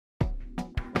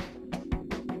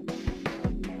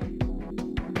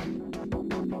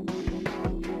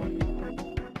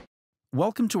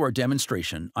Welcome to our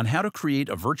demonstration on how to create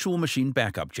a virtual machine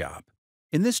backup job.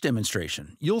 In this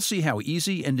demonstration, you'll see how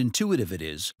easy and intuitive it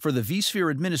is for the vSphere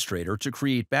administrator to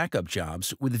create backup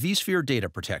jobs with vSphere data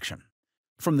protection.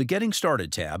 From the Getting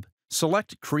Started tab,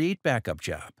 select Create Backup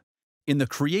Job. In the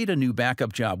Create a New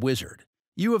Backup Job wizard,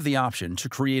 you have the option to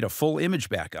create a full image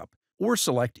backup or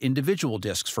select individual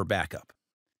disks for backup.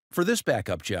 For this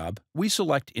backup job, we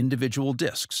select individual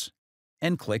disks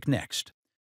and click Next.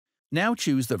 Now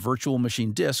choose the virtual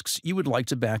machine disks you would like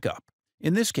to back up.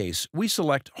 In this case, we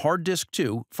select Hard Disk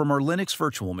 2 from our Linux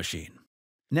virtual machine.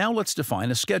 Now let's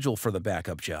define a schedule for the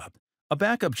backup job. A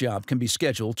backup job can be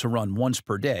scheduled to run once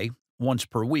per day, once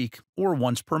per week, or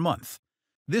once per month.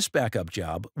 This backup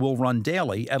job will run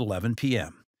daily at 11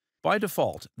 p.m. By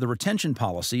default, the retention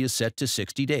policy is set to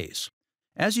 60 days.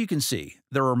 As you can see,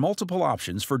 there are multiple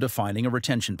options for defining a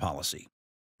retention policy.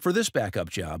 For this backup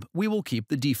job, we will keep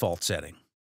the default setting.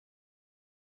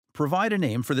 Provide a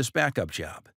name for this backup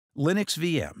job, Linux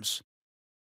VMs,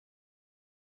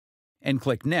 and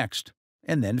click Next,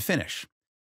 and then Finish.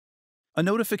 A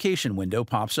notification window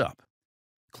pops up.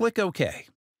 Click OK.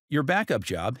 Your backup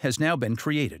job has now been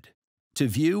created. To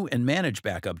view and manage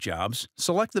backup jobs,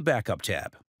 select the Backup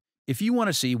tab. If you want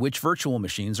to see which virtual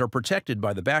machines are protected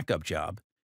by the backup job,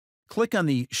 click on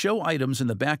the Show Items in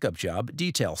the Backup Job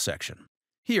Details section.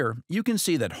 Here, you can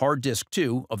see that Hard Disk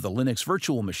 2 of the Linux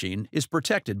virtual machine is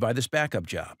protected by this backup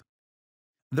job.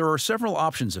 There are several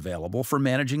options available for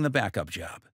managing the backup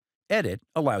job. Edit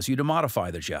allows you to modify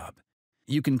the job.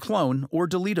 You can clone or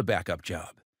delete a backup job.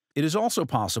 It is also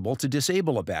possible to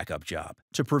disable a backup job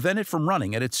to prevent it from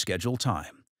running at its scheduled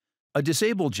time. A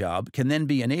disabled job can then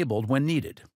be enabled when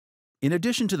needed. In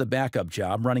addition to the backup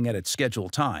job running at its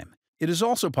scheduled time, it is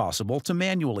also possible to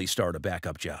manually start a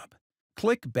backup job.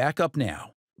 Click Backup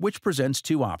Now, which presents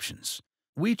two options.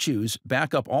 We choose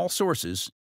Backup All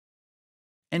Sources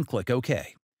and click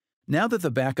OK. Now that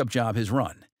the backup job has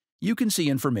run, you can see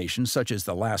information such as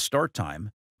the last start time,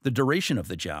 the duration of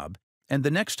the job, and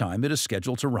the next time it is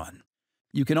scheduled to run.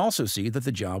 You can also see that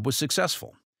the job was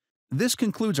successful. This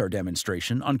concludes our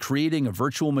demonstration on creating a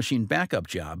virtual machine backup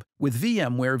job with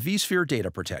VMware vSphere data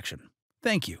protection.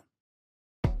 Thank you.